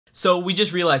So we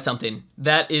just realized something.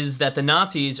 That is that the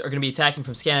Nazis are going to be attacking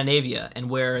from Scandinavia, and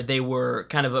where they were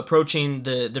kind of approaching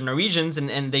the Norwegians,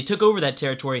 and they took over that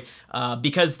territory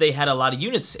because they had a lot of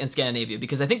units in Scandinavia,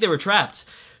 because I think they were trapped.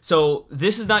 So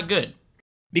this is not good.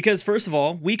 Because first of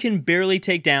all, we can barely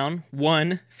take down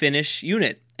one Finnish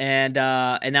unit, and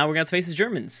now we're going to have to face the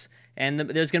Germans. And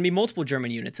there's going to be multiple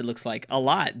German units, it looks like. A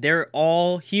lot. They're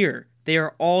all here. They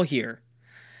are all here.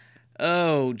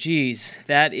 Oh, geez,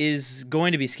 that is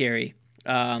going to be scary.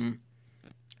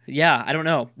 Yeah, I don't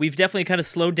know. We've definitely kind of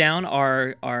slowed down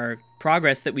our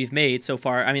progress that we've made so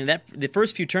far. I mean, the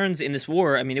first few turns in this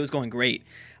war, I mean, it was going great.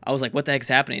 I was like, what the heck's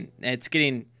happening? It's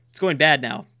going bad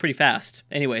now, pretty fast.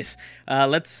 Anyways,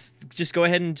 let's just go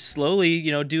ahead and slowly,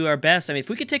 you know, do our best. I mean, if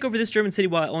we could take over this German city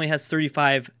while it only has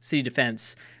 35 city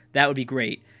defense, that would be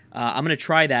great. I'm going to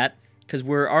try that because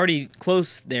we're already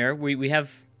close there. We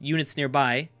have units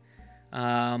nearby.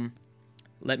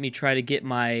 Let me try to get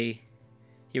my...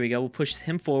 Here we go. We'll push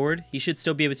him forward. He should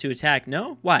still be able to attack.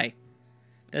 No? Why?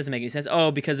 Doesn't make any sense. Oh,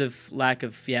 because of lack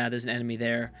of... Yeah, there's an enemy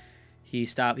there. He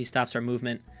stops our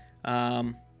movement.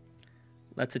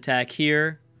 Let's attack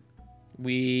here.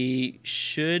 We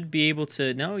should be able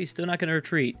to... No, he's still not going to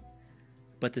retreat.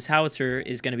 But this howitzer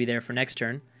is going to be there for next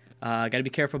turn. Got to be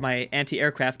careful of my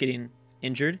anti-aircraft getting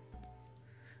injured.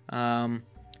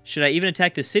 Should I even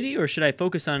attack the city, or should I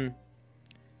focus on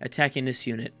attacking this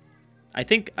unit? I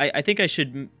think I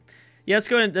should. Yeah, let's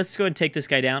go ahead and take this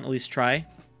guy down. At least try.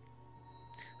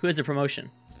 Who has the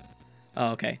promotion?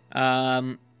 Oh, okay.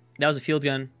 That was a field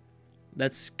gun.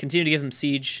 Let's continue to give him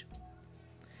siege.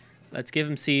 Let's give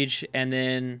him siege, and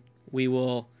then we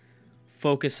will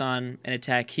focus on an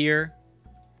attack here.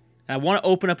 And I want to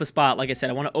open up a spot. Like I said,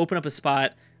 I want to open up a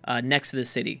spot next to the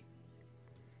city.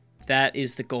 That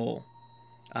is the goal.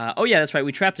 Oh yeah, that's right.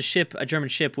 We trapped a German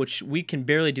ship, which we can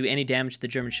barely do any damage to the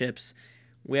German ships.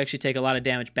 We actually take a lot of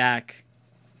damage back.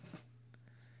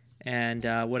 And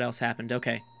what else happened?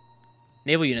 Okay,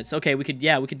 naval units. Okay, we could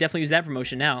definitely use that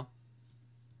promotion now.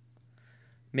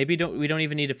 Maybe we don't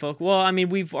even need to focus. Well, I mean,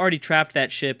 we've already trapped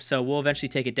that ship, so we'll eventually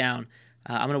take it down.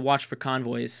 I'm gonna watch for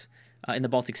convoys in the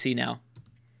Baltic Sea now.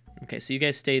 Okay, so you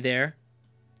guys stay there.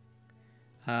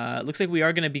 Looks like we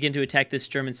are gonna begin to attack this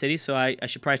German city, so I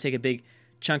should probably take a big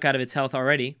chunk out of its health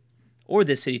already, or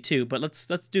this city too, but let's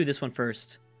do this one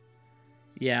first.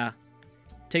 Yeah,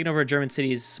 taking over a German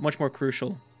city is much more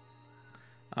crucial.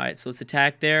 All right, so let's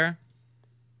attack there.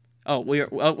 Oh,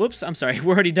 whoops, I'm sorry,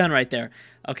 we're already done right there.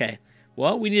 Okay,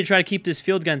 well, we need to try to keep this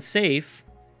field gun safe.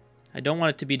 I don't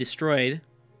want it to be destroyed.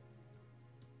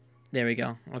 There we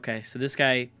go. Okay, so this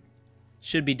guy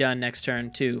should be done next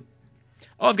turn too.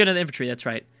 Oh, I've got another infantry, that's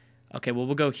right. Okay, well,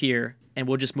 we'll go here and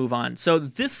we'll just move on. So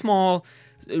this small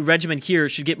regiment here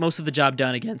should get most of the job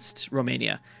done against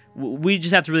Romania. We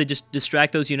just have to really just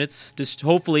distract those units. Just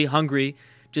hopefully Hungary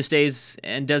just stays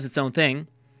and does its own thing.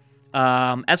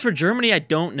 As for Germany, I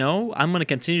don't know. I'm going to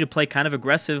continue to play kind of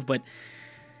aggressive, but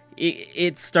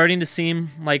it's starting to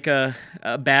seem like a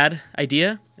bad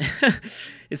idea.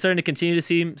 It's starting to continue to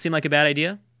seem like a bad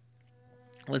idea.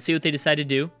 Let's see what they decide to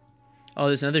do. Oh,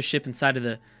 there's another ship inside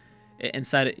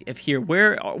of here.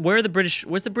 Where are the British?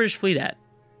 Where's the British fleet at?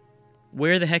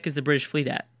 Where the heck is the British fleet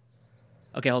at?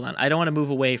 Okay, hold on. I don't want to move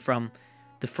away from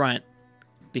the front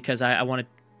because I want to,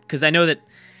 because I know that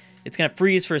it's gonna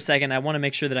freeze for a second. I want to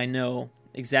make sure that I know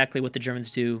exactly what the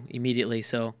Germans do immediately,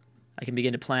 so I can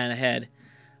begin to plan ahead.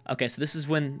 Okay, so this is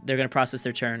when they're gonna process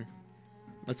their turn.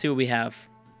 Let's see what we have.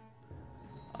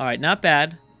 All right, not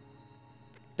bad.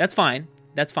 That's fine.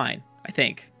 That's fine. I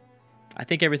think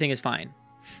everything is fine.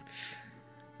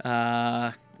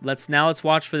 Let's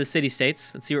watch for the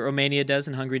city-states. Let's see what Romania does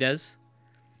and Hungary does.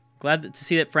 Glad to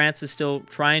see that France is still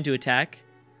trying to attack.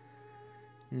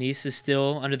 Nice is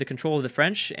still under the control of the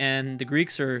French, and the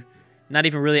Greeks are not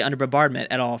even really under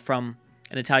bombardment at all from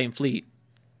an Italian fleet.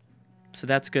 So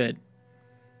that's good.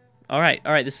 All right,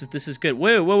 this is good.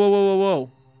 Whoa, whoa, whoa, whoa, whoa,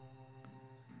 whoa.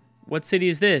 What city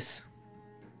is this?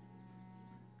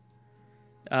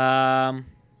 By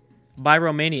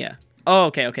Romania. Oh,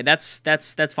 okay. That's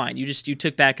fine. You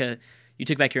took back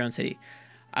your own city.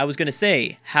 I was gonna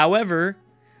say, however,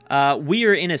 we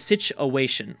are in a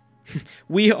situation.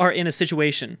 We are in a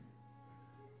situation.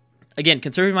 Again,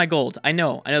 conserving my gold. I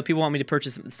know people want me to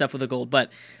purchase stuff with the gold,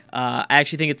 but I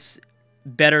actually think it's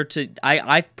better to.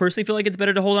 I personally feel like it's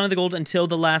better to hold on to the gold until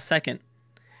the last second.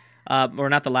 Or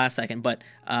not the last second, but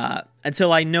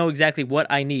until I know exactly what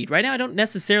I need. Right now, I don't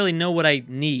necessarily know what I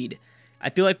need. I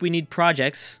feel like we need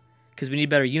projects because we need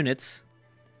better units.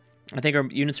 I think our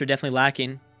units are definitely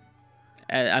lacking.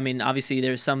 I mean, obviously,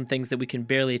 there's some things that we can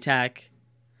barely attack.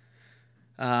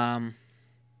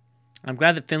 I'm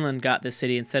glad that Finland got this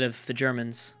city instead of the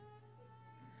Germans.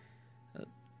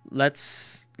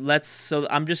 So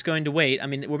I'm just going to wait. I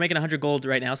mean, we're making 100 gold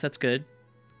right now, so that's good.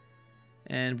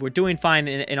 And we're doing fine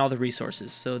in all the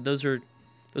resources, so those are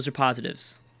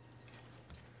positives.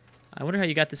 I wonder how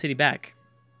you got the city back.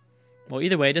 Well,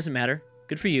 either way, it doesn't matter.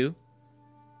 Good for you.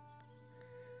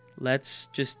 Let's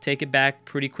just take it back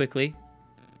pretty quickly.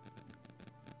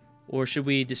 Or should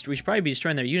we should probably be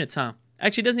destroying their units, huh?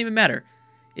 Actually, it doesn't even matter.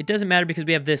 It doesn't matter because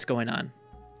we have this going on.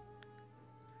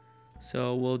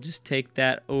 So we'll just take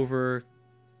that over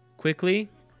quickly.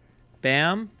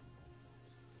 Bam.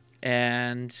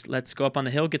 And let's go up on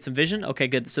the hill, get some vision. Okay,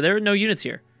 good. So there are no units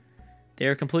here.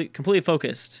 They're completely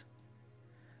focused.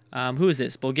 Who is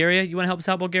this? Bulgaria? You want to help us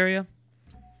out, Bulgaria?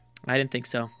 I didn't think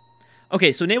so.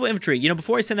 Okay, so naval infantry. You know,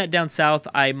 before I send that down south,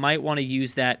 I might want to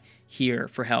use that here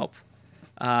for help.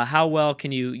 How well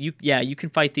can you... Yeah, you can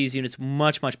fight these units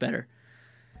much, much better.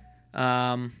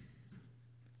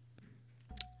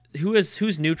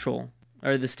 Who's neutral?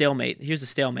 Or the stalemate. Here's the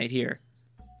stalemate here.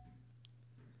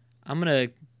 I'm going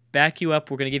to back you up.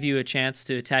 We're going to give you a chance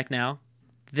to attack now.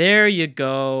 There you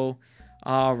go.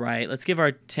 All right, let's give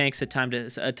our tanks a time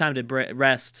to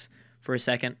rest for a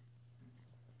second.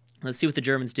 Let's see what the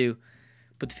Germans do.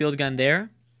 Put the field gun there.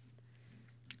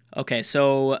 Okay,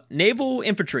 so naval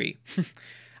infantry.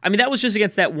 I mean, that was just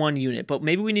against that one unit, but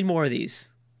maybe we need more of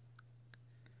these.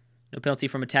 No penalty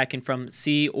from attacking from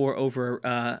sea or over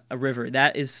a river.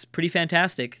 That is pretty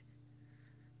fantastic.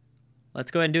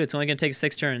 Let's go ahead and do it. It's only going to take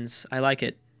 6 turns. I like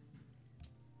it.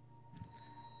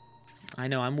 I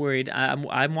know, I'm worried.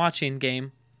 I'm watching,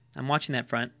 game. I'm watching that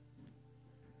front.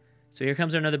 So here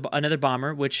comes another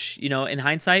bomber, which, you know, in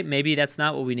hindsight, maybe that's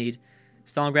not what we need.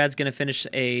 Stalingrad's going to finish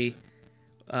a...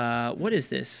 what is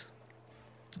this?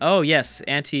 Oh, yes,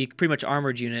 pretty much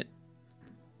armored unit.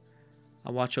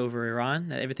 I'll watch over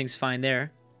Iran. Everything's fine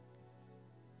there.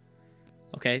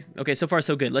 Okay, so far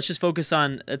so good. Let's just focus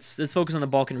on... Let's focus on the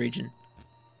Balkan region.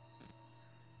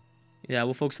 Yeah,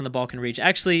 we'll focus on the Balkan region.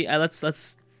 Actually, let's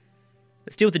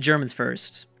deal with the Germans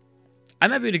first. I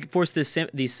might be able to force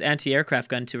this anti-aircraft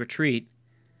gun to retreat.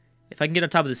 If I can get on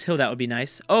top of this hill, that would be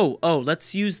nice. Oh,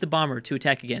 let's use the bomber to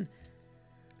attack again.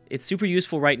 It's super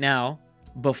useful right now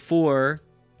before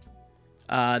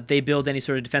they build any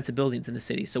sort of defensive buildings in the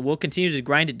city. So we'll continue to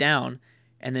grind it down,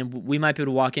 and then we might be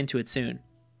able to walk into it soon.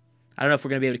 I don't know if we're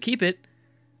going to be able to keep it,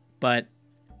 but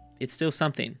it's still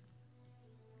something.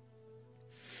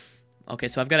 Okay,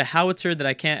 so I've got a howitzer that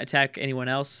I can't attack anyone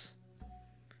else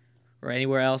or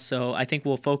anywhere else, so I think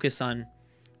we'll focus on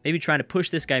maybe trying to push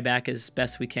this guy back as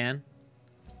best we can.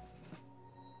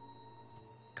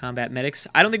 Combat medics.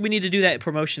 I don't think we need to do that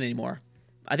promotion anymore.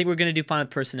 I think we're going to do fine with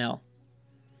personnel.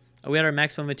 Are we at our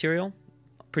maximum material?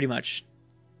 Pretty much.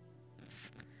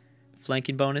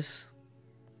 Flanking bonus.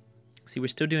 See, we're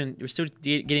still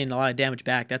getting a lot of damage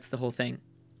back. That's the whole thing.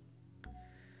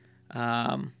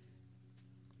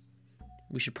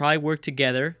 We should probably work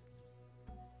together.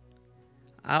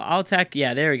 I'll attack.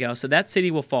 Yeah, there we go. So that city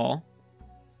will fall.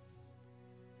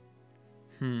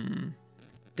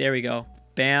 There we go.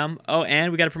 Bam. Oh,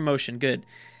 and we got a promotion. Good.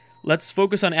 Let's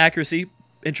focus on accuracy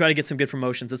and try to get some good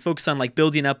promotions. Let's focus on like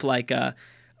building up like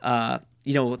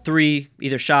you know, 3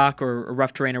 either shock or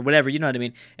rough terrain or whatever, you know what I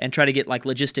mean, and try to get like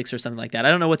logistics or something like that.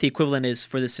 I don't know what the equivalent is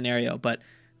for this scenario, but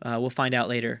we'll find out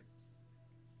later.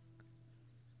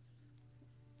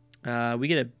 We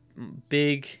get a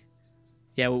big...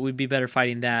 Yeah, well, we'd be better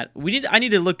fighting that. I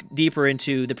need to look deeper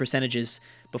into the percentages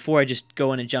before I just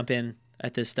go in and jump in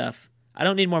at this stuff. I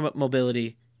don't need more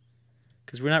mobility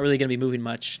because we're not really going to be moving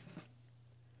much.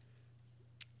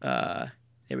 There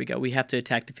we go. We have to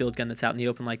attack the field gun that's out in the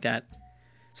open like that.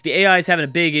 So the AI is having a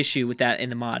big issue with that in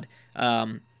the mod.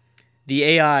 The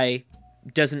AI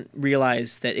doesn't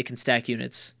realize that it can stack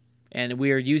units, and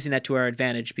we are using that to our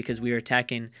advantage because we are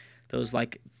attacking those,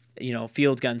 like, you know,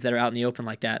 field guns that are out in the open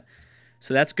like that.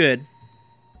 So that's good.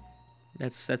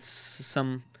 That's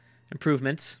some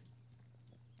improvements.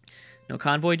 No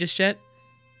convoy just yet.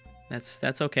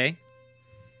 That's okay.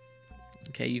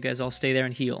 Okay, you guys all stay there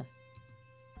and heal.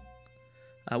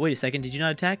 Wait a second. Did you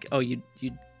not attack? Oh,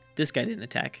 this guy didn't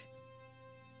attack.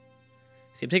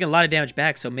 See, I'm taking a lot of damage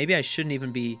back, so maybe I shouldn't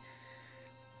even be...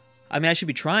 I mean, I should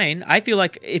be trying. I feel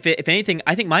like, if anything,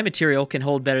 I think my material can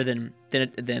hold better than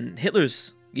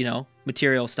Hitler's, you know,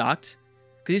 material stocked.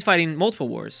 Because he's fighting multiple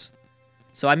wars.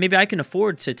 So maybe I can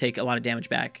afford to take a lot of damage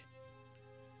back.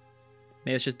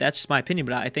 Maybe that's just my opinion,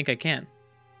 but I think I can.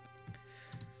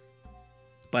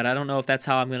 But I don't know if that's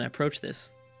how I'm going to approach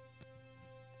this.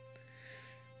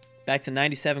 Back to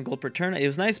 97 gold per turn. It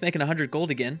was nice making 100 gold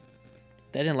again.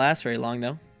 That didn't last very long,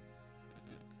 though.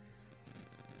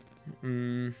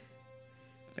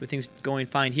 Everything's going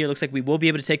fine here. Looks like we will be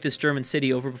able to take this German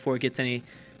city over before it gets any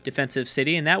defensive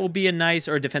city, and that will be a nice,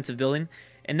 or defensive building,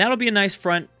 and that'll be a nice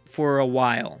front for a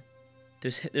while.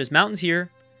 There's mountains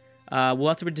here. We'll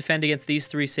have to defend against these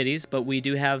 3 cities, but we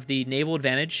do have the naval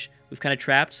advantage. We've kind of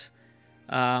trapped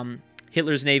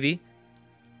Hitler's navy.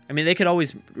 I mean, they could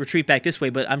always retreat back this way,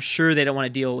 but I'm sure they don't want to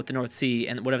deal with the North Sea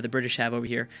and whatever the British have over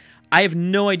here. I have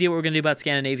no idea what we're going to do about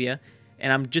Scandinavia,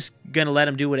 and I'm just going to let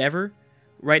them do whatever.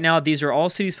 Right now, these are all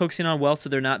cities focusing on wealth, so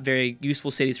they're not very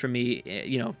useful cities for me,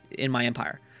 you know, in my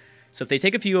empire. So if they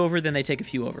take a few over, then they take a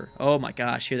few over. Oh my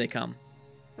gosh, here they come.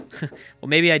 Well,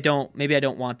 maybe I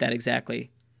don't want that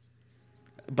exactly.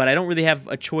 But I don't really have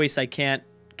a choice. I can't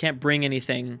bring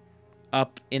anything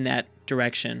up in that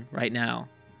direction right now.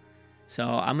 So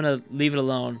I'm going to leave it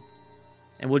alone,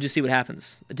 and we'll just see what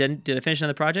happens. Did I finish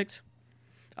another project?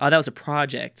 Oh, that was a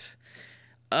project.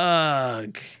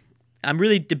 Ugh. I'm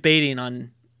really debating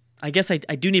on... I guess I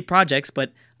do need projects,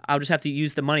 but I'll just have to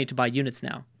use the money to buy units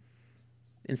now,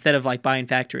 instead of, like, buying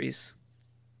factories.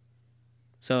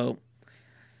 So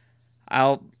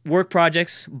I'll work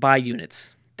projects, buy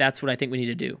units. That's what I think we need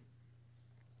to do.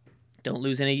 Don't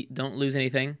lose anything. Don't lose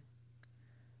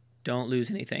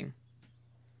anything.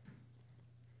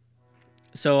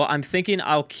 So I'm thinking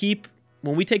I'll keep,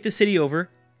 when we take the city over,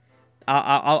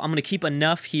 I'm going to keep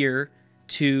enough here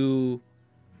to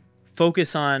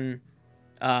focus on,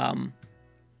 I'm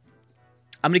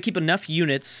going to keep enough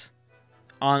units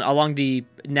along the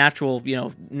natural, you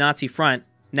know, Nazi front.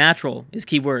 Natural is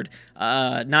key word.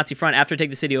 Nazi front, after I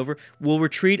take the city over, we'll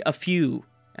retreat a few.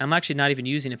 I'm actually not even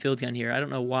using a field gun here. I don't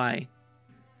know why.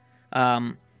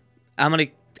 I'm gonna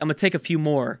take a few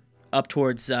more up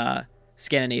towards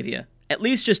Scandinavia. At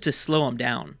least just to slow them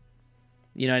down.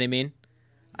 You know what I mean?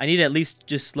 I need to at least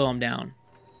just slow them down.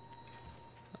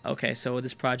 Okay, so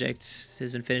this project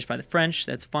has been finished by the French.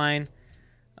 That's fine.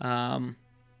 We're going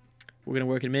to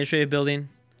work in administrative building.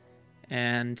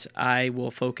 And I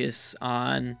will focus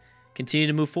on continue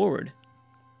to move forward.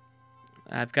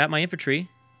 I've got my infantry.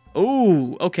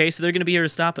 Oh, okay, so they're going to be here to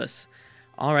stop us.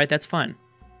 All right, that's fun.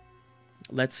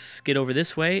 Let's get over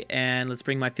this way, and let's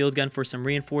bring my field gun for some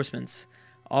reinforcements.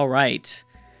 All right.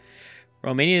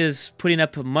 Romania is putting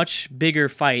up a much bigger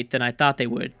fight than I thought they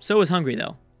would. So is Hungary,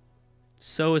 though.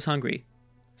 So is Hungary.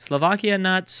 Slovakia,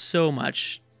 not so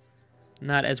much.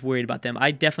 Not as worried about them.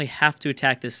 I definitely have to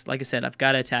attack this. Like I said, I've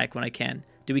got to attack when I can.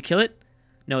 Do we kill it?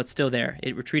 No, it's still there.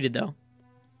 It retreated, though.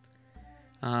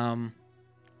 1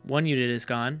 unit is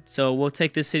gone. So we'll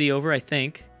take this city over, I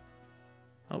think.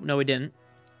 Oh, no, we didn't.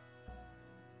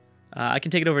 I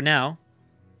can take it over now.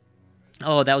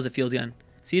 Oh, that was a field gun.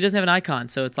 See, it doesn't have an icon,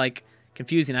 so it's like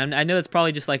confusing. I know it's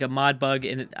probably just like a mod bug,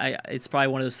 and it's probably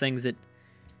one of those things that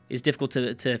is difficult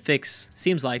to fix,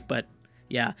 seems like, but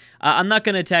yeah. I'm not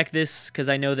going to attack this because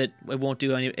I know that it won't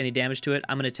do any damage to it.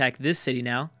 I'm going to attack this city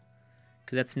now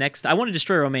because that's next. I want to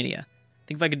destroy Romania. I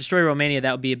think if I could destroy Romania,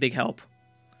 that would be a big help.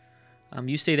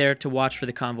 You stay there to watch for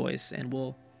the convoys, and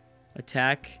we'll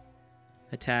attack,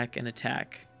 attack, and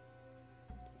attack.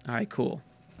 All right, cool.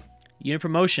 Unit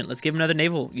promotion. Let's give him another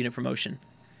naval unit promotion.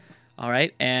 All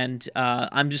right, and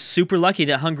I'm just super lucky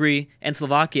that Hungary and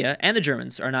Slovakia and the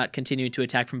Germans are not continuing to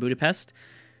attack from Budapest.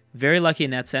 Very lucky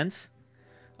in that sense.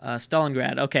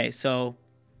 Stalingrad. Okay, so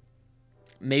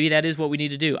maybe that is what we need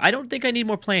to do. I don't think I need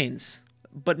more planes,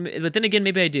 but then again,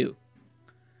 maybe I do.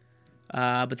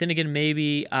 But then again,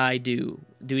 maybe I do.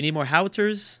 Do we need more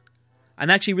howitzers? I'm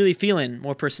actually really feeling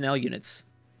more personnel units.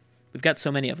 We've got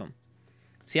so many of them.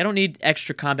 See, I don't need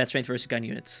extra combat strength versus gun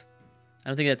units. I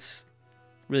don't think that's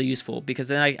really useful because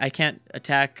then I can't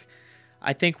attack.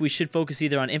 I think we should focus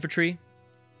either on infantry,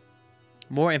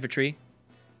 more infantry.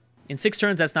 In 6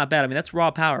 turns, that's not bad. I mean, that's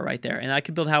raw power right there. And I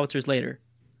could build howitzers later.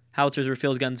 Howitzers or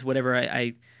field guns, whatever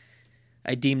I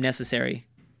deem necessary.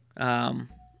 How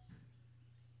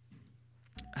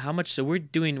much? So we're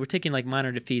taking like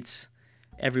minor defeats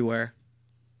everywhere.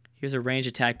 Here's a range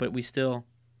attack, but we still...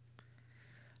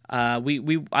 I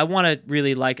want to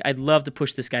really I'd love to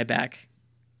push this guy back.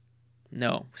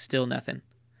 No, still nothing.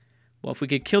 Well, if we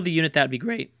could kill the unit, that would be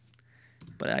great.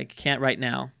 But I can't right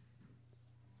now.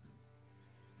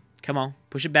 Come on,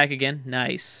 push it back again.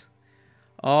 Nice.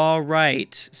 All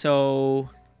right, so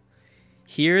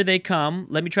here they come.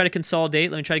 Let me try to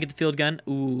consolidate. Let me try to get the field gun.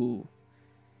 Ooh.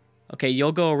 Okay,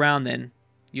 you'll go around then.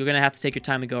 You're going to have to take your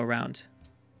time and go around.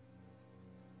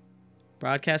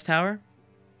 Broadcast tower?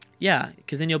 Yeah,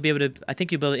 because then you'll be able to... I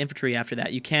think you'll build infantry after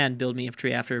that. You can build me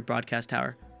infantry after broadcast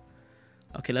tower.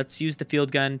 Okay, let's use the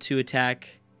field gun to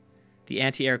attack the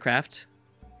anti-aircraft.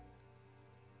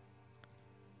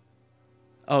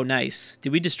 Oh, nice.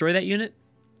 Did we destroy that unit?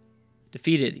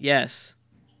 Defeated, yes.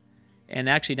 And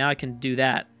actually, now I can do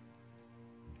that.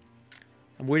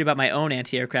 I'm worried about my own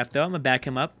anti-aircraft, though. I'm going to back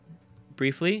him up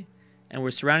briefly. And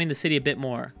we're surrounding the city a bit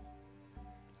more.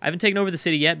 I haven't taken over the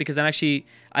city yet because I'm actually...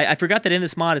 I forgot that in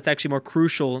this mod, it's actually more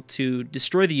crucial to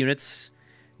destroy the units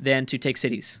than to take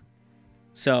cities.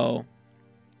 So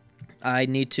I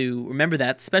need to remember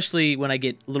that, especially when I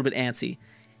get a little bit antsy.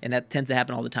 And that tends to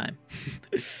happen all the time.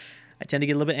 I tend to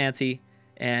get a little bit antsy.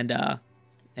 And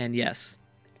yes.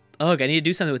 Oh, I need to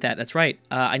do something with that. That's right.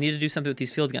 I need to do something with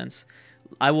these field guns.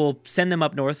 I will send them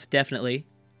up north, definitely.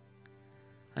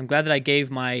 I'm glad that I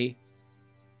gave my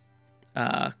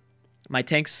my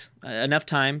tanks enough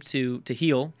time to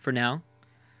heal for now.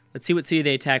 Let's see what city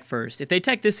they attack first. If they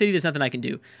attack this city, there's nothing I can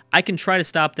do. I can try to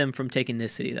stop them from taking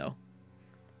this city, though.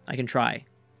 I can try.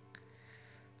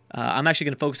 I'm actually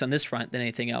going to focus on this front than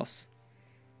anything else.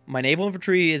 My naval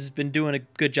infantry has been doing a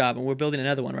good job, and we're building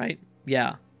another one, right?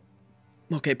 Yeah.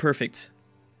 Okay, perfect.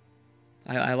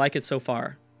 I like it so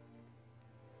far.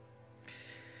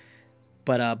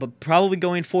 But probably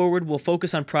going forward, we'll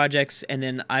focus on projects, and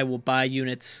then I will buy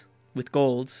units with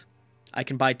golds. I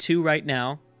can buy 2 right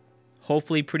now.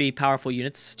 Hopefully pretty powerful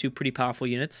units. 2 pretty powerful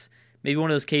units. Maybe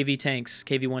one of those KV tanks,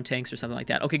 KV-1 tanks or something like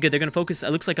that. Okay, good. They're going to focus,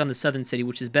 it looks like, on the southern city,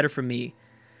 which is better for me.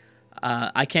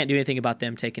 I can't do anything about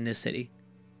them taking this city.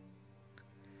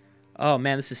 Oh,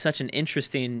 man, this is such an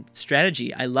interesting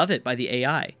strategy. I love it by the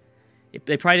AI.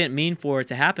 They probably didn't mean for it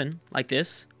to happen like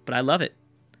this, but I love it.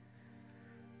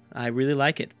 I really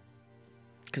like it.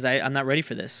 Because I'm not ready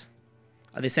for this.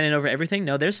 Are they sending over everything?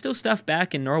 No, there's still stuff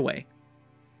back in Norway.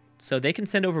 So they can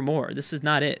send over more. This is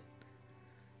not it.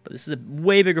 But this is a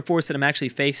way bigger force that I'm actually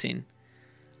facing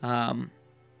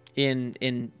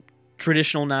in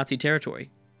traditional Nazi territory.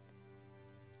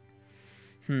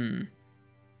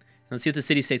 Let's see what the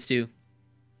city-states do.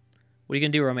 What are you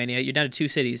going to do, Romania? You're down to 2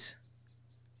 cities.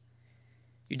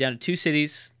 You're down to 2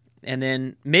 cities. And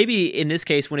then maybe in this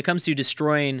case, when it comes to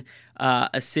destroying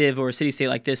a civ or a city-state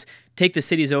like this, take the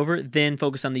cities over, then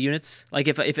focus on the units. Like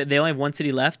if they only have 1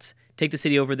 city left, take the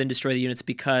city over, then destroy the units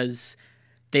because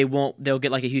they'll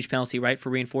get like a huge penalty, right, for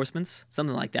reinforcements,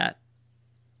 something like that.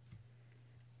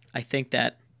 I think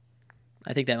that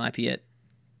might be it.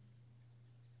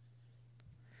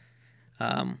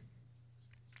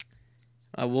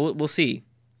 We'll see.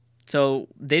 So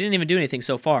they didn't even do anything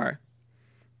so far.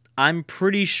 I'm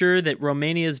pretty sure that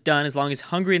Romania's done as long as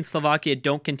Hungary and Slovakia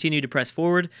don't continue to press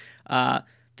forward.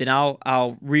 Then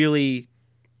I'll really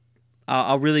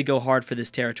go hard for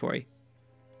this territory.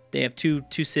 They have two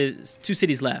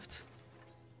cities left.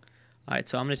 All right,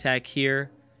 so I'm gonna attack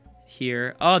here.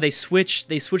 Oh, they switched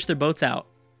their boats out.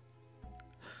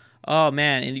 Oh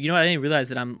man, and you know what? I didn't realize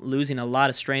that I'm losing a lot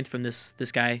of strength from this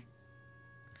guy.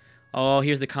 Oh,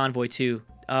 here's the convoy too.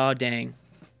 Oh dang.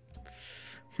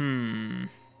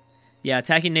 Yeah,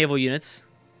 attacking naval units.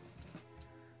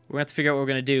 We're gonna have to figure out what we're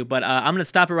gonna do, but I'm gonna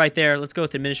stop it right there. Let's go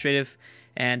with administrative,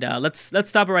 and let's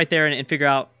stop it right there and figure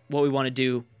out what we want to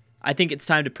do. I think it's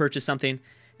time to purchase something,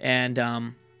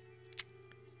 and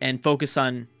focus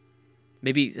on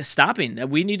maybe stopping.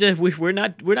 We need to. We're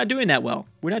not doing that well.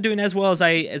 We're not doing as well as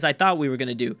I thought we were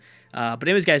gonna do. But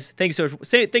anyways, guys, thank you so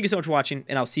much for watching,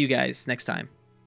 and I'll see you guys next time.